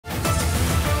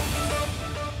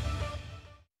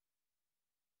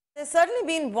There's certainly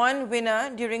been one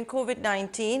winner during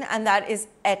COVID-19, and that is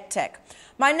EdTech.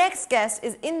 My next guest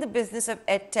is in the business of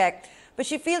EdTech, but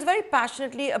she feels very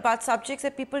passionately about subjects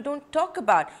that people don't talk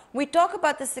about. We talk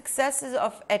about the successes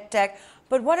of EdTech,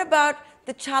 but what about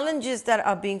the challenges that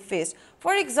are being faced?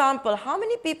 For example, how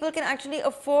many people can actually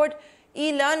afford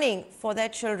e-learning for their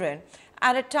children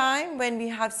at a time when we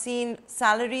have seen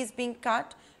salaries being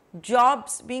cut,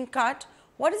 jobs being cut?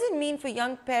 What does it mean for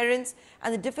young parents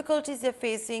and the difficulties they're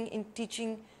facing in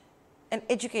teaching and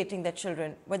educating their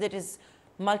children, whether it is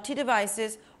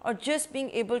multi-devices or just being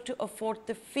able to afford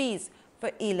the fees for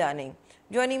e-learning?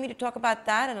 Joining me to talk about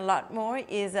that and a lot more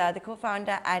is the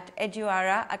co-founder at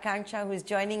Eduauraa, Akanksha, who is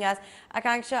joining us.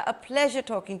 Akanksha, a pleasure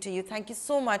talking to you. Thank you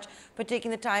so much for taking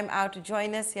the time out to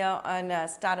join us here on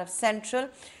Startup Central.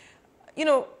 You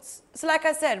know, so like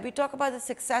I said, we talk about the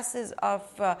successes of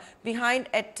behind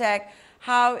EdTech,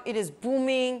 how it is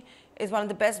booming, is one of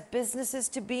the best businesses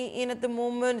to be in at the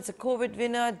moment. It's a COVID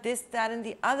winner, this, that, and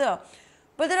the other.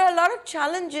 But there are a lot of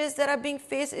challenges that are being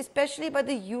faced, especially by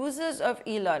the users of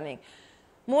e-learning.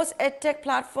 Most EdTech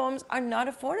platforms are not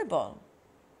affordable.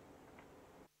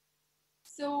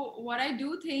 So what I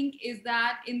do think is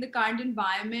that in the current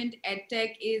environment,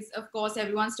 EdTech is, of course,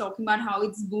 everyone's talking about how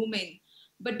it's booming.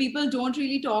 But people don't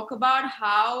really talk about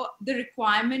how the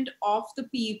requirement of the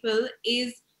people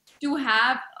is to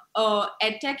have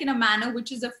EdTech in a manner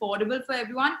which is affordable for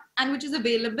everyone and which is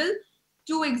available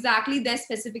to exactly their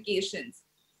specifications.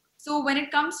 So when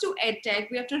it comes to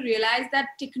EdTech, we have to realize that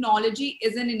technology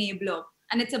is an enabler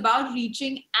and it's about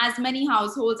reaching as many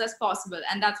households as possible.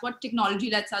 And that's what technology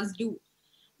lets us do.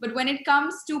 But when it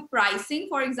comes to pricing,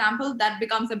 for example, that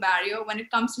becomes a barrier. When it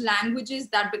comes to languages,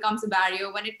 that becomes a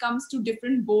barrier. When it comes to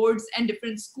different boards and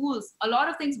different schools, a lot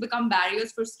of things become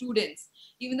barriers for students,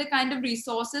 even the kind of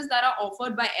resources that are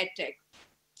offered by EdTech.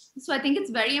 So I think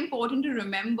it's very important to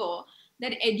remember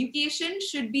that education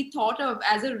should be thought of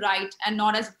as a right and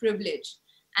not as a privilege.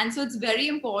 And so it's very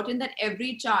important that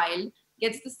every child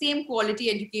gets the same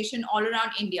quality education all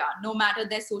around India, no matter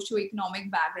their socioeconomic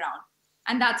background.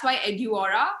 And that's why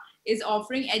Eduauraa is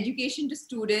offering education to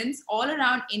students all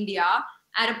around India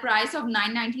at a price of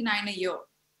 $9.99 a year.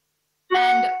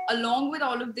 And along with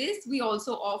all of this, we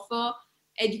also offer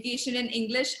education in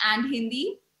English and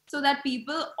Hindi so that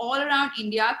people all around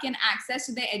India can access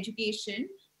to their education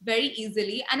very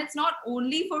easily. And it's not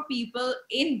only for people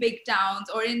in big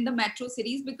towns or in the metro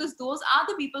cities, because those are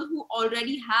the people who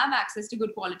already have access to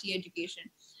good quality education.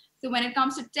 So when it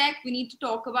comes to tech, we need to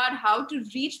talk about how to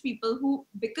reach people who,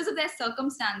 because of their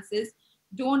circumstances,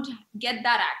 don't get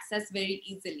that access very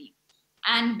easily.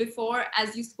 And before,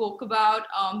 as you spoke about,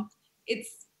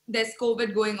 there's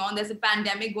COVID going on, there's a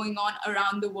pandemic going on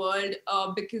around the world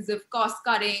because of cost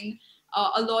cutting.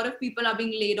 A lot of people are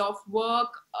being laid off work.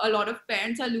 A lot of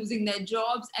parents are losing their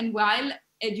jobs. And while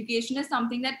education is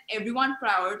something that everyone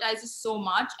prioritizes so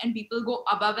much and people go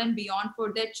above and beyond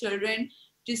for their children,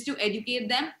 just to educate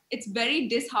them, it's very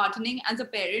disheartening as a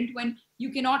parent when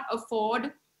you cannot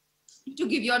afford to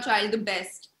give your child the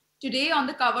best. Today on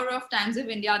the cover of Times of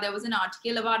India, there was an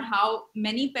article about how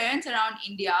many parents around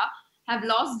India have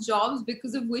lost jobs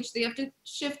because of which they have to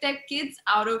shift their kids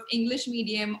out of English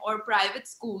medium or private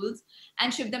schools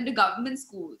and shift them to government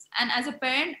schools. And as a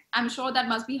parent, I'm sure that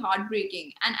must be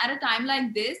heartbreaking. And at a time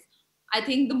like this, I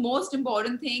think the most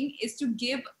important thing is to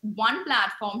give one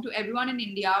platform to everyone in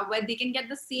India where they can get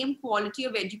the same quality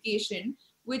of education,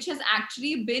 which has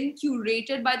actually been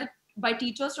curated by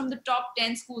teachers from the top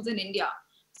 10 schools in India.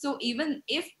 So even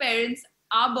if parents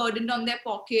are burdened on their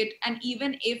pocket and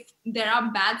even if there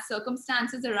are bad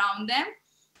circumstances around them,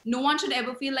 no one should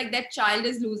ever feel like their child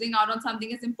is losing out on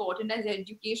something as important as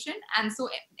education. And so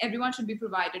everyone should be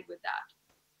provided with that.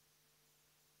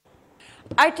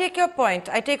 I take your point.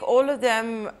 I take all of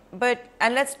them,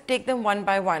 and let's take them one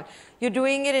by one. You're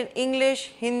doing it in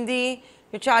English, Hindi,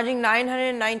 you're charging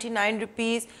 999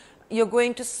 rupees, you're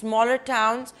going to smaller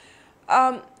towns.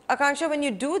 Akanksha, when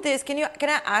you do this, can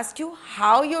I ask you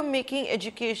how you're making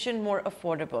education more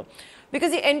affordable?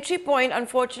 Because the entry point,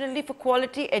 unfortunately, for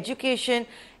quality education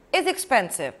is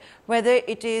expensive, whether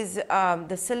it is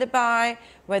the syllabi,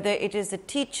 whether it is the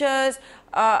teachers.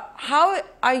 How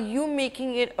are you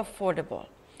making it affordable?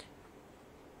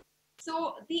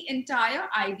 So the entire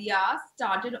idea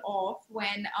started off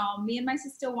when me and my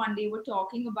sister one day were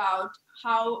talking about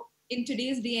how in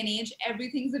today's day and age,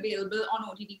 everything's available on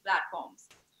OTT platforms.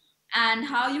 And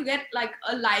how you get like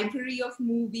a library of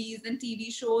movies and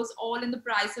TV shows all in the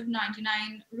price of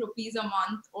 99 rupees a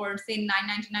month, or say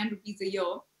 999 rupees a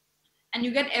year. And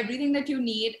you get everything that you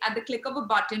need at the click of a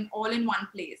button all in one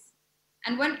place.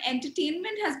 And when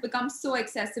entertainment has become so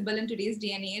accessible in today's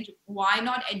day and age, why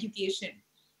not education?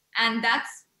 And that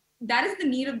is the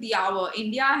need of the hour.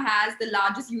 India has the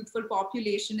largest youthful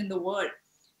population in the world.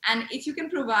 And if you can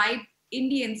provide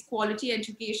Indians quality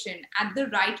education at the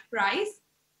right price,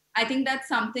 I think that's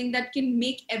something that can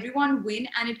make everyone win,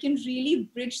 and it can really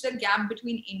bridge the gap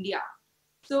between India.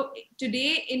 So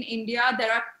today in India,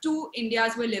 there are two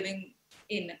Indias we're living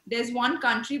in. There's one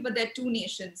country, but there are two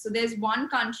nations. So there's one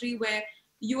country where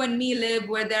you and me live,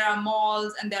 where there are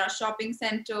malls and there are shopping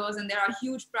centers and there are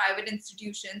huge private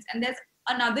institutions. And there's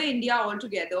another India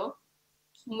altogether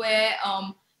where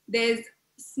there's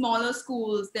smaller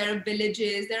schools, there are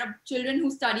villages, there are children who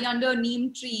study under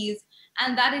neem trees,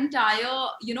 and that entire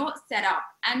setup.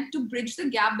 And to bridge the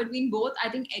gap between both, I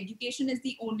think education is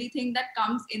the only thing that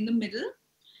comes in the middle,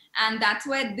 and that's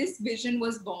where this vision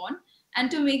was born. And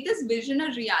to make this vision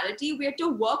a reality, we had to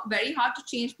work very hard to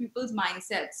change people's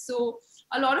mindsets. So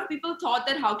a lot of people thought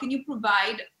that how can you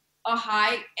provide a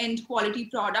high end quality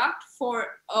product for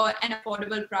an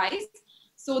affordable price?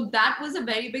 So that was a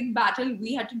very big battle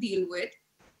we had to deal with,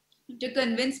 to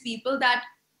convince people that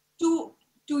to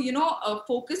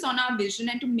focus on our vision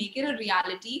and to make it a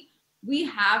reality, we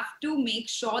have to make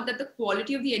sure that the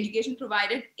quality of the education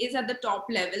provided is at the top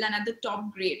level and at the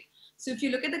top grade. So if you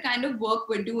look at the kind of work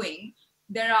we're doing,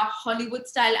 there are Hollywood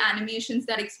style animations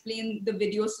that explain the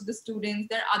videos to the students.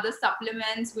 There are other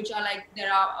supplements, which are like,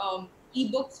 there are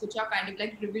ebooks, which are kind of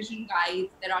like revision guides.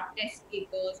 There are test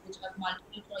papers, which have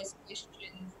multiple choice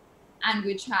questions and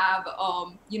which have,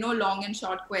 long and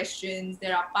short questions.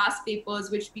 There are past papers,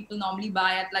 which people normally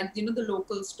buy at like, the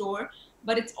local store,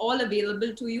 but it's all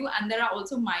available to you. And there are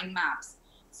also mind maps.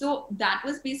 So that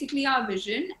was basically our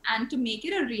vision. And to make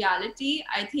it a reality,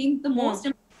 I think the most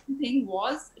important thing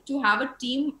was to have a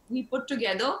team we put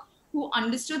together who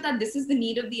understood that this is the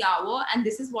need of the hour and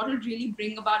this is what will really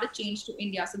bring about a change to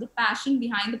India. So the passion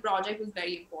behind the project was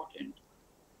very important.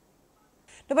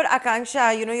 No, but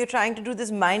Akanksha, you're trying to do this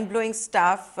mind-blowing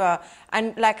stuff.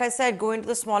 And like I said, go into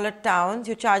the smaller towns,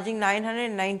 you're charging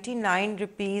 999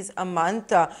 rupees a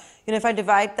month. If I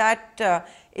divide that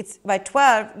it's by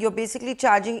 12, you're basically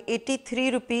charging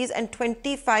 83 rupees and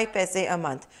 25 paise a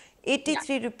month.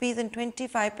 83 rupees and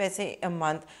 25 paise a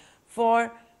month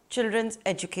for children's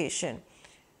education.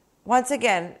 Once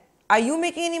again, are you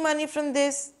making any money from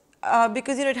this?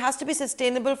 Because it has to be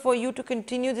sustainable for you to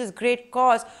continue this great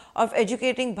cause of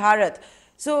educating Bharat.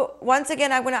 So once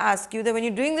again, I'm going to ask you that when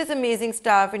you're doing this amazing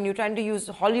stuff and you're trying to use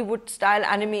Hollywood style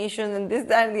animation and this,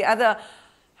 that and the other,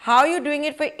 how are you doing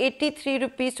it for 83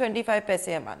 rupees 25 paise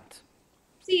a month?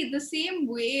 See, the same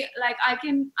way, like I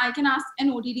can ask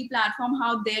an OTT platform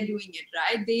how they're doing it,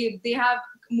 right? They have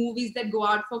movies that go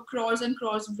out for crores and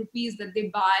crores of rupees that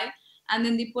they buy, and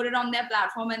then they put it on their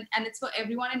platform, and it's for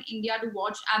everyone in India to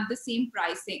watch at the same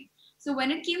pricing. So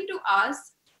when it came to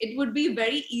us, it would be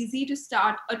very easy to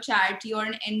start a charity or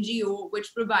an NGO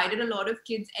which provided a lot of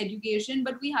kids education,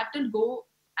 but we had to go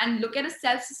and look at a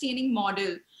self-sustaining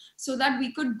model so that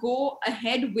we could go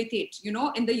ahead with it,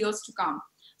 in the years to come.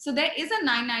 So there is a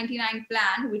 999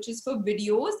 plan, which is for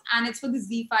videos, and it's for the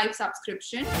Z5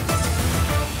 subscription.